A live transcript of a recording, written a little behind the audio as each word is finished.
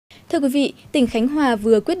Thưa quý vị, tỉnh Khánh Hòa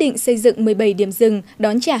vừa quyết định xây dựng 17 điểm dừng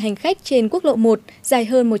đón trả hành khách trên quốc lộ 1 dài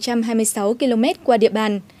hơn 126 km qua địa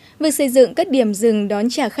bàn. Việc xây dựng các điểm dừng đón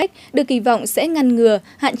trả khách được kỳ vọng sẽ ngăn ngừa,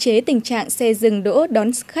 hạn chế tình trạng xe dừng đỗ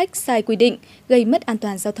đón khách sai quy định, gây mất an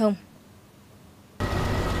toàn giao thông.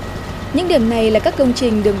 Những điểm này là các công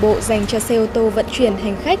trình đường bộ dành cho xe ô tô vận chuyển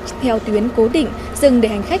hành khách theo tuyến cố định, dừng để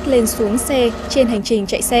hành khách lên xuống xe trên hành trình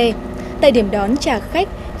chạy xe. Tại điểm đón trả khách,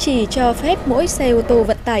 chỉ cho phép mỗi xe ô tô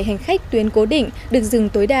vận tải hành khách tuyến cố định được dừng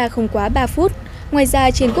tối đa không quá 3 phút. Ngoài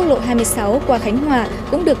ra, trên quốc lộ 26 qua Khánh Hòa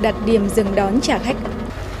cũng được đặt điểm dừng đón trả khách.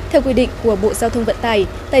 Theo quy định của Bộ Giao thông Vận tải,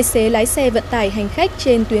 tài xế lái xe vận tải hành khách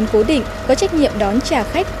trên tuyến cố định có trách nhiệm đón trả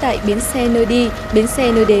khách tại bến xe nơi đi, bến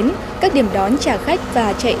xe nơi đến, các điểm đón trả khách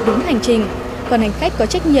và chạy đúng hành trình. Còn hành khách có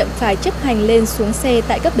trách nhiệm phải chấp hành lên xuống xe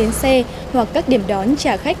tại các bến xe hoặc các điểm đón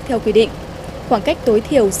trả khách theo quy định. Khoảng cách tối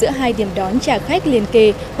thiểu giữa hai điểm đón trả khách liền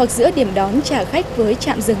kề hoặc giữa điểm đón trả khách với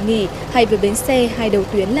trạm dừng nghỉ hay với bến xe hai đầu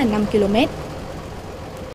tuyến là 5 km.